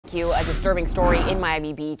Thank you. A disturbing story in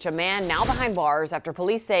Miami Beach. A man now behind bars after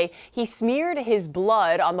police say he smeared his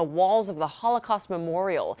blood on the walls of the Holocaust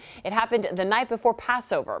Memorial. It happened the night before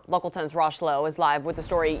Passover. Local 10's Rosh Lowe is live with the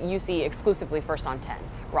story you see exclusively first on 10.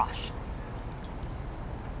 Rosh.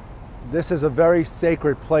 This is a very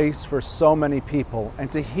sacred place for so many people,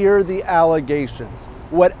 and to hear the allegations,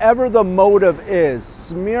 whatever the motive is,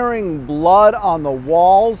 smearing blood on the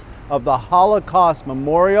walls of the Holocaust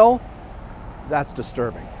Memorial, that's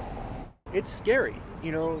disturbing. It's scary,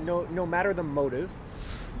 you know, no matter the motive.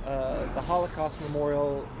 The Holocaust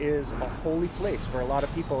Memorial is a holy place for a lot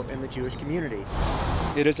of people in the Jewish community.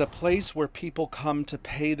 It is a place where people come to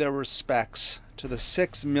pay their respects to the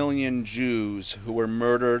 6 million Jews who were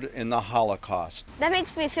murdered in the Holocaust. That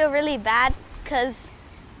makes me feel really bad because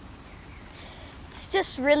it's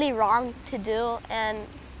just really wrong to do, and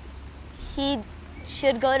he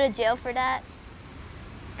should go to jail for that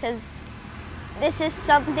because this is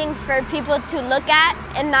something for people to look at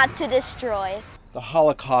and not to destroy. The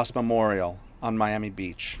Holocaust Memorial on Miami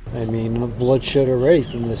Beach. I mean, bloodshed already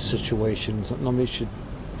from this situation. Nobody should.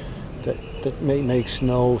 That makes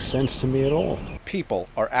no sense to me at all. People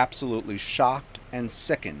are absolutely shocked and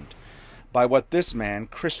sickened by what this man,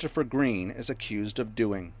 Christopher Green, is accused of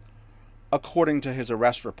doing. According to his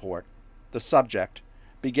arrest report, the subject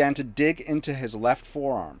began to dig into his left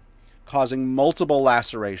forearm, causing multiple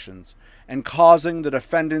lacerations and causing the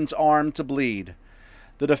defendant's arm to bleed.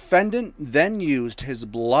 The defendant then used his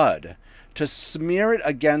blood to smear it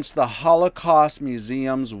against the Holocaust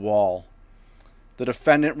Museum's wall. The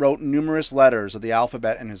defendant wrote numerous letters of the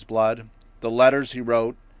alphabet in his blood. The letters he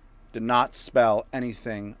wrote did not spell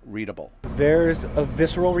anything readable. There's a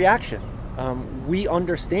visceral reaction. We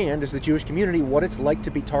understand as the Jewish community what it's like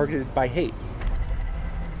to be targeted by hate.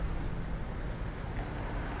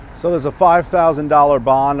 So there's a $5,000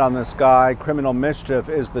 bond on this guy. Criminal mischief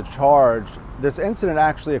is the charge. This incident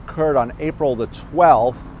actually occurred on April the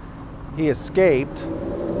 12th. He escaped,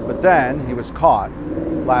 but then he was caught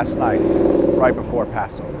last night, right before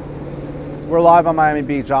Passover. We're live on Miami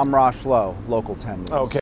Beach. I'm Rosh Lowe, Local 10 News. Okay.